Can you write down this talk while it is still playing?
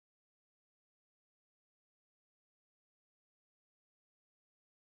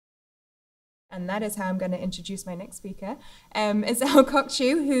And that is how I'm going to introduce my next speaker, Ezel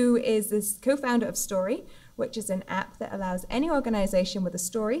Kokcu, who is the co-founder of STQRY, which is an app that allows any organization with a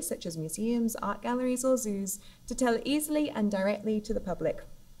story, such as museums, art galleries, or zoos, to tell it easily and directly to the public.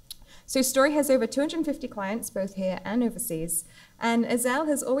 So STQRY has over 250 clients, both here and overseas, and Ezel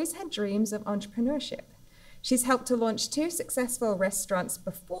has always had dreams of entrepreneurship. She's helped to launch 2 successful restaurants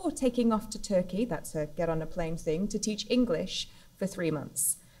before taking off to Turkey, that's her get on a plane thing, to teach English for 3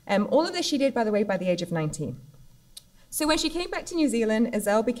 months. All of this she did, by the way, by the age of 19. So when she came back to New Zealand,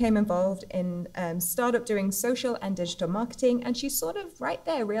 Ezel became involved in startup doing social and digital marketing, and she sort of right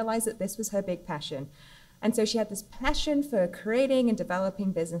there realized that this was her big passion. And so she had this passion for creating and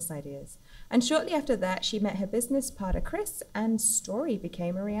developing business ideas. And shortly after that, she met her business partner, Chris, and STQRY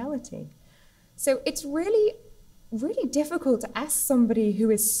became a reality. So it's really, really difficult to ask somebody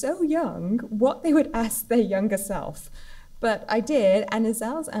who is so young what they would ask their younger self. But I did, and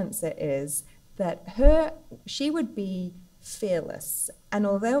Ezel's answer is that she would be fearless. And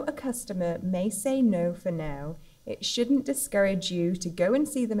although a customer may say no for now, it shouldn't discourage you to go and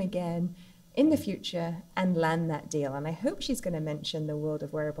see them again in the future and land that deal. And I hope she's going to mention the world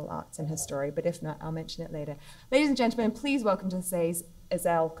of wearable arts in her story, but if not, I'll mention it later. Ladies and gentlemen, please welcome to the stage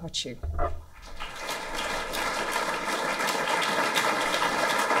Ezel Kokcu.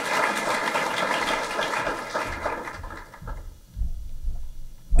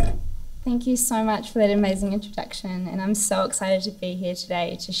 Thank you so much for that amazing introduction, and I'm so excited to be here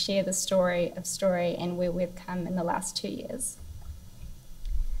today to share the story of STQRY and where we've come in the last 2 years.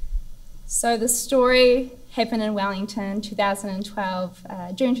 So the story happened in Wellington, June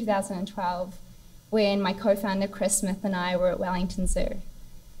 2012, when my co-founder Chris Smith and I were at Wellington Zoo.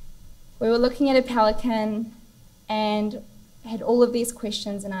 We were looking at a pelican and had all of these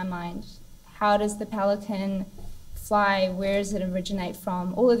questions in our mind. How does the pelican fly? Where does it originate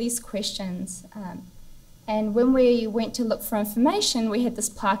from? All of these questions. And when we went to look for information, we had this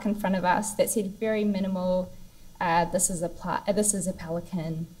plaque in front of us that said very minimal, this is a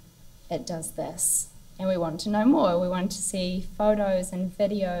pelican, it does this. And we wanted to know more. We wanted to see photos and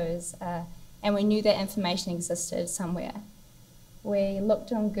videos, and we knew that information existed somewhere. We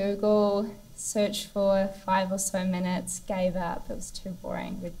looked on Google, searched for 5 or so minutes, gave up. It was too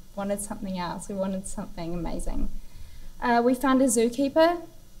boring. We wanted something else. We wanted something amazing. We found a zookeeper,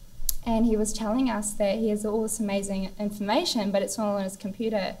 and he was telling us that he has all this amazing information, but it's all on his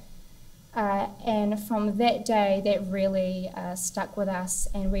computer. And from that day, that really stuck with us,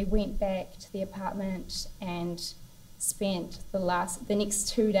 and we went back to the apartment and spent the next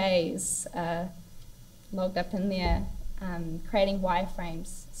 2 days logged up in there creating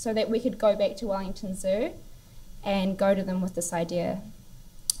wireframes so that we could go back to Wellington Zoo and go to them with this idea.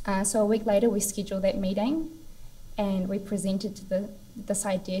 So a week later, we scheduled that meeting, and we presented this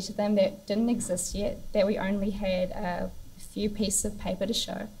idea to them that didn't exist yet, that we only had a few pieces of paper to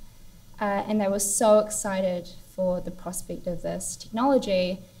show. And they were so excited for the prospect of this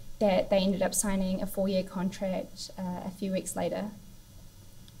technology that they ended up signing a 4-year contract a few weeks later.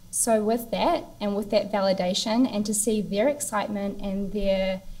 So with that, and with that validation, and to see their excitement and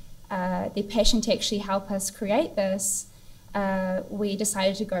their passion to actually help us create this, we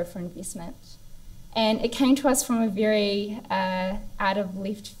decided to go for investment. And it came to us from a very out of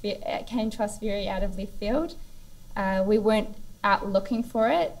left field. We weren't out looking for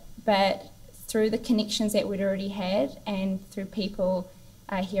it, but through the connections that we'd already had and through people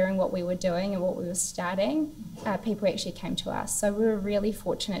hearing what we were doing and what we were starting, people actually came to us. So we were really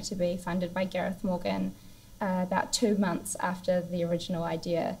fortunate to be funded by Gareth Morgan about 2 months after the original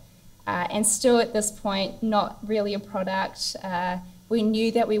idea. And still at this point, not really a product. We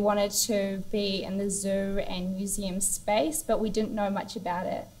knew that we wanted to be in the zoo and museum space, but we didn't know much about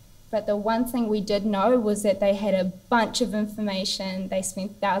it. But the one thing we did know was that they had a bunch of information. They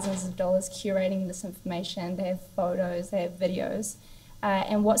spent thousands of dollars curating this information. They have photos, they have videos.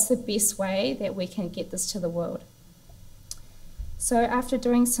 And what's the best way that we can get this to the world? So after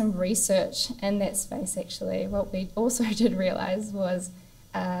doing some research in that space, actually, what we also did realize was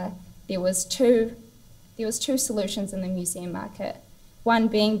there was two solutions in the museum market. One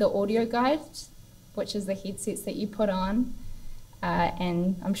being the audio guide, which is the headsets that you put on.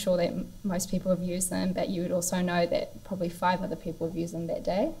 And I'm sure that most people have used them, but you would also know that probably 5 other people have used them that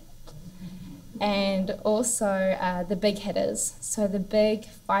day. And also the big hitters, so the big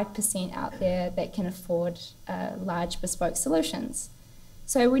 5% out there that can afford large bespoke solutions.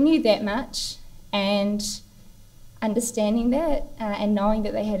 So we knew that much, and understanding that and knowing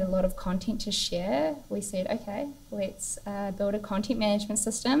that they had a lot of content to share, we said, okay, let's build a content management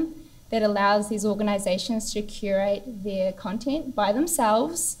system that allows these organizations to curate their content by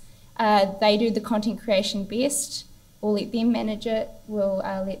themselves They do the content creation best. We'll let them manage it. We'll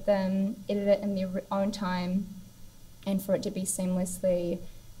let them edit it in their own time, and for it to be seamlessly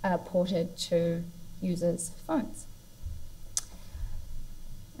ported to users' phones.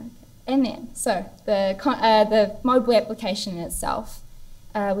 Okay. And then, so the mobile application in itself,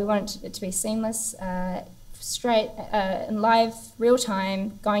 we want it to be seamless, straight in live, real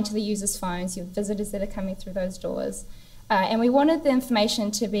time, going to the users' phones, your visitors that are coming through those doors. And we wanted the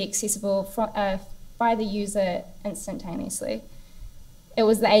information to be accessible by the user instantaneously. It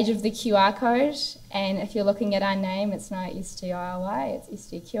was the age of the QR code, and if you're looking at our name, it's not STQRY, it's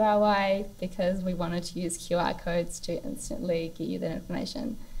STQRY, because we wanted to use QR codes to instantly get you that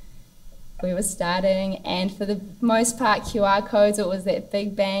information. We were starting, and for the most part, QR codes, it was that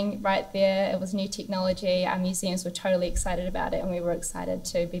big bang right there. It was new technology. Our museums were totally excited about it, and we were excited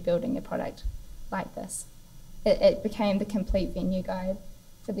to be building a product like this. It became the complete venue guide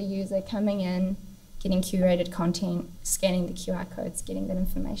for the user coming in, getting curated content, scanning the QR codes, getting that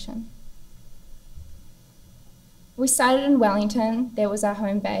information. We started in Wellington. That was our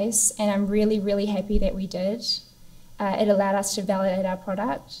home base, and I'm really, really happy that we did. It allowed us to validate our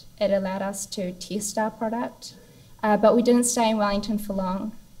product. It allowed us to test our product, but we didn't stay in Wellington for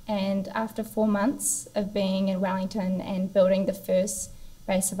long. And after 4 months of being in Wellington and building the first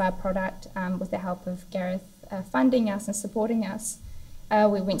base of our product with the help of Gareth funding us and supporting us,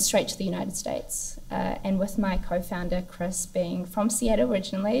 we went straight to the United States. And with my co-founder, Chris, being from Seattle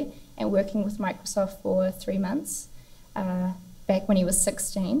originally and working with Microsoft for 3 months, back when he was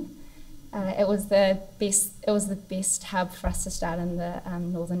 16, it was the best hub for us to start in the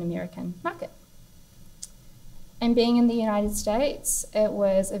Northern American market. And being in the United States, it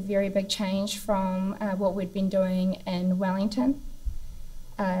was a very big change from what we'd been doing in Wellington.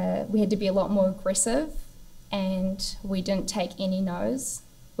 We had to be a lot more aggressive, and we didn't take any no's.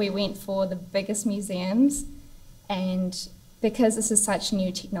 We went for the biggest museums, and because this is such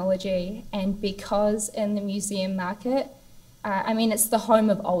new technology, and because in the museum market, I mean, it's the home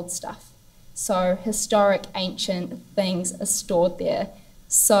of old stuff. So historic, ancient things are stored there.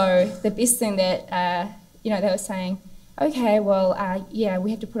 So the best thing that, they were saying, okay, well, yeah,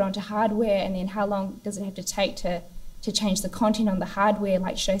 we have to put onto hardware, and then how long does it have to take to change the content on the hardware?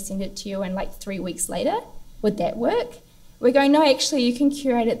 Like, should I send it to you and like 3 weeks later? Would that work? We're going, no, actually, you can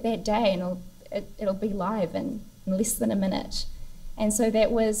curate it that day, and it'll be live in less than a minute. And so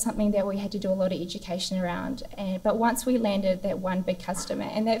that was something that we had to do a lot of education around. But once we landed that one big customer,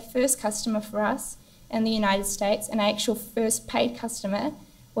 and that first customer for us in the United States, and our actual first paid customer,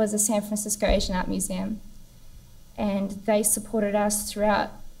 was the San Francisco Asian Art Museum. And they supported us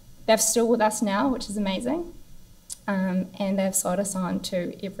throughout. They're still with us now, which is amazing. And they've sold us on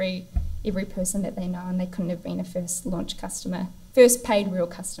to every person that they know, and they couldn't have been a first launch customer, first paid real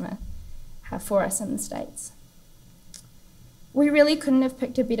customer for us in the States. We really couldn't have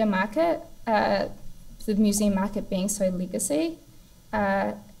picked a better market, the museum market being so legacy,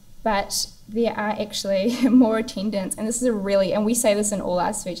 but there are actually more attendance, and this is and we say this in all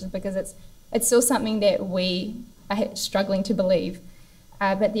our speeches because it's still something that we are struggling to believe,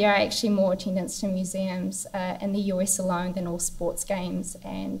 but there are actually more attendance to museums in the US alone than all sports games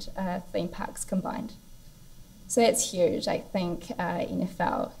and theme parks combined. So that's huge. I think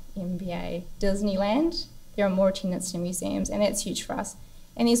NFL, NBA, Disneyland, there are more attendance to museums, and that's huge for us.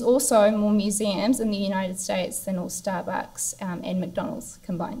 And there's also more museums in the United States than all Starbucks and McDonald's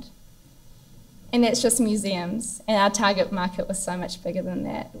combined. And that's just museums, and our target market was so much bigger than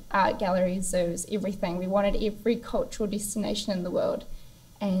that. Art galleries, zoos, everything. We wanted every cultural destination in the world,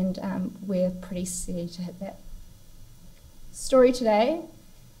 and we're pretty steady to hit that. Story today,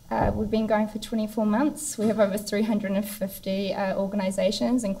 we've been going for 24 months. We have over 350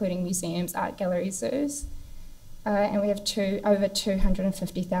 organisations, including museums, art galleries, zoos. And we have over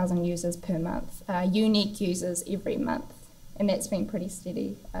 250,000 users per month, unique users every month, and that's been pretty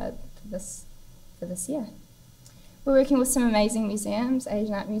steady for this year. We're working with some amazing museums,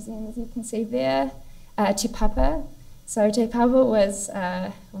 Asian Art Museum, as you can see there, Te Papa. So Te Papa was,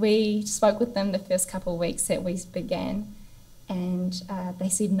 we spoke with them the first couple of weeks that we began, and they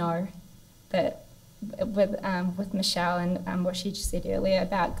said no, but with Michelle and what she just said earlier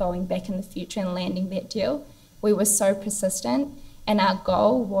about going back in the future and landing that deal, we were so persistent, and our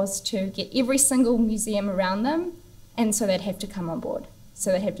goal was to get every single museum around them, and so they'd have to come on board.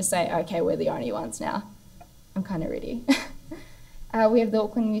 So they'd have to say, okay, we're the only ones now. I'm kind of ready. We have the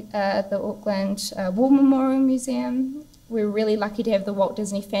Auckland War Memorial Museum. We're really lucky to have the Walt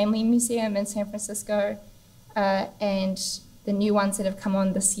Disney Family Museum in San Francisco, and the new ones that have come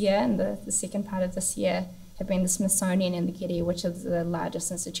on this year, and the second part of this year, have been the Smithsonian and the Getty, which are the largest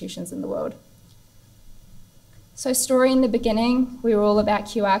institutions in the world. So Story in the beginning, we were all about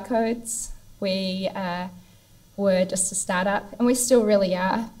QR codes. We were just a startup, and we still really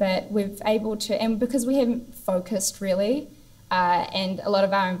are, but we've able to, and because we haven't focused really, and a lot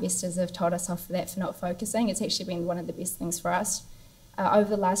of our investors have told us off for that, for not focusing, it's actually been one of the best things for us. Over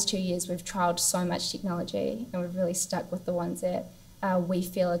the last 2 years, we've trialled so much technology, and we've really stuck with the ones that we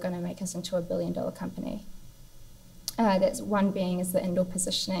feel are going to make us into a billion-dollar company. That's one being is the indoor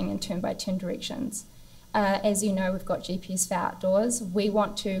positioning and turn-by-turn directions. As you know, we've got GPS for outdoors. We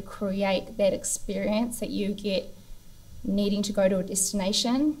want to create that experience that you get needing to go to a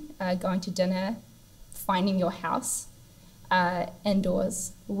destination, going to dinner, finding your house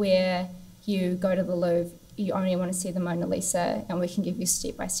indoors, where you go to the Louvre, you only want to see the Mona Lisa, and we can give you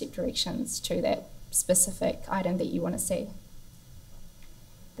step-by-step directions to that specific item that you want to see.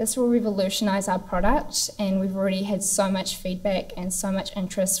 This will revolutionise our product, and we've already had so much feedback and so much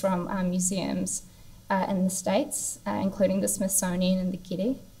interest from our museums in the States, including the Smithsonian and the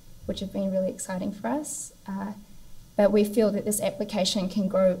Getty, which have been really exciting for us. But we feel that this application can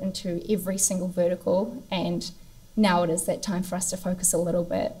grow into every single vertical, and now it is that time for us to focus a little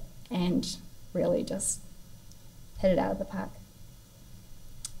bit and really just hit it out of the park.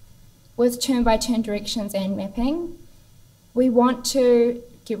 With turn-by-turn directions and mapping, we want to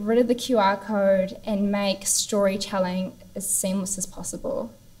get rid of the QR code and make storytelling as seamless as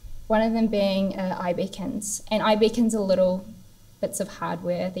possible. One of them being iBeacons. And iBeacons are little bits of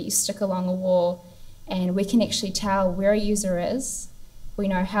hardware that you stick along a wall, and we can actually tell where a user is. We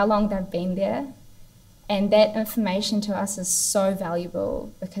know how long they've been there. And that information to us is so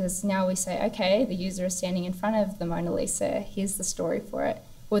valuable, because now we say, okay, the user is standing in front of the Mona Lisa, here's the story for it,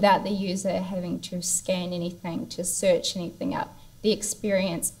 without the user having to scan anything, to search anything up. The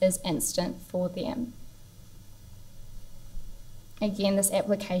experience is instant for them. Again, this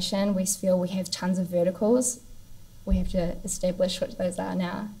application, we feel we have tons of verticals. We have to establish what those are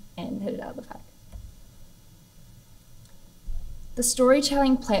now and hit it out of the park. The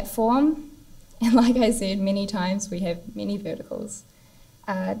storytelling platform, and like I said many times, we have many verticals,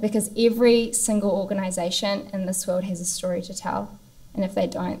 because every single organisation in this world has a story to tell, and if they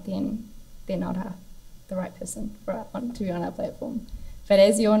don't, then they're not the right person to be on our platform. But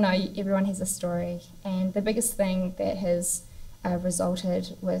as you all know, everyone has a story, and the biggest thing that has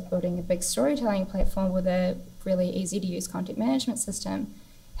resulted with building a big storytelling platform with a really easy to use content management system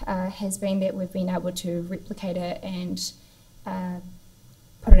has been that we've been able to replicate it and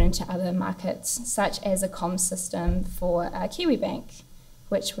put it into other markets, such as a comms system for Kiwi Bank,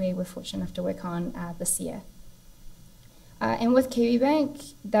 which we were fortunate enough to work on this year. And with Kiwi Bank,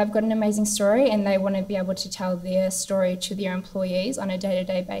 they've got an amazing story, and they want to be able to tell their story to their employees on a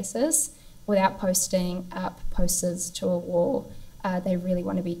day-to-day basis without posting up posters to a wall. They really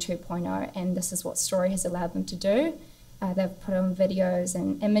want to be 2.0, and this is what Story has allowed them to do. They've put on videos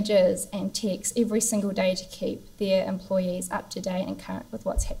and images and text every single day to keep their employees up to date and current with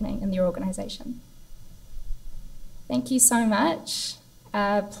what's happening in their organisation. Thank you so much.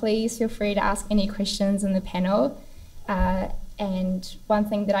 Please feel free to ask any questions in the panel. And one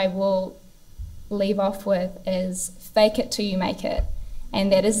thing that I will leave off with is fake it till you make it. And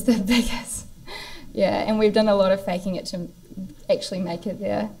that is the biggest, and we've done a lot of faking it to actually make it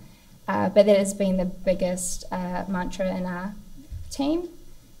there. But that has been the biggest mantra in our team.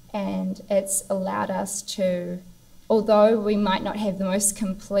 And it's allowed us to, although we might not have the most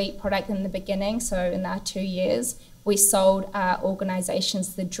complete product in the beginning, so in our 2 years, we sold our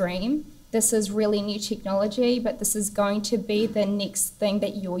organisations the dream. This is really new technology, but this is going to be the next thing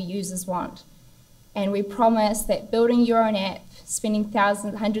that your users want. And we promise that building your own app, spending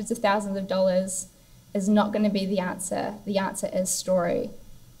thousands, hundreds of thousands of dollars is not going to be the answer. The answer is story.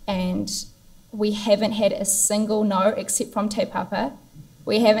 And we haven't had a single no, except from Te Papa.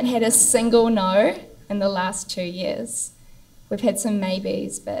 We haven't had a single no in the last 2 years. We've had some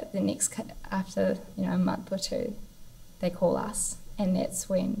maybes, but the next, after a month or two, they call us, and that's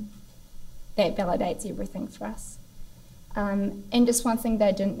when that validates everything for us. And just one thing that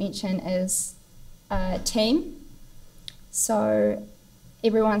I didn't mention is team. So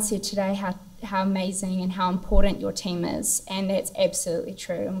everyone said today how amazing and how important your team is, and that's absolutely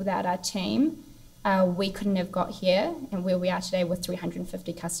true. And without our team, we couldn't have got here and where we are today with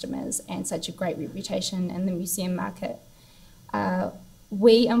 350 customers and such a great reputation in the museum market.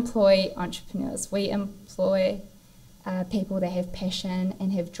 We employ entrepreneurs. We employ people that have passion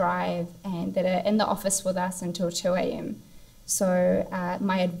and have drive and that are in the office with us until 2 a.m. So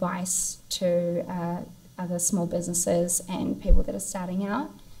my advice to other small businesses and people that are starting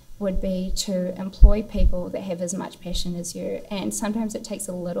out would be to employ people that have as much passion as you. And sometimes it takes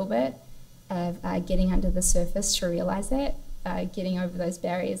a little bit of getting under the surface to realise that, getting over those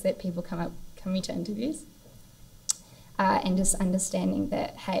barriers that people coming to interviews, and just understanding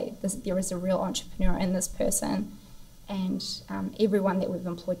that, hey, there is a real entrepreneur in this person, and everyone that we've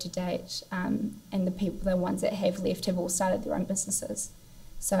employed to date, and the ones that have left have all started their own businesses.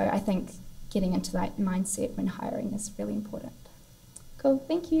 So I think getting into that mindset when hiring is really important. Cool,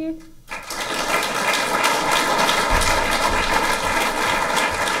 thank you.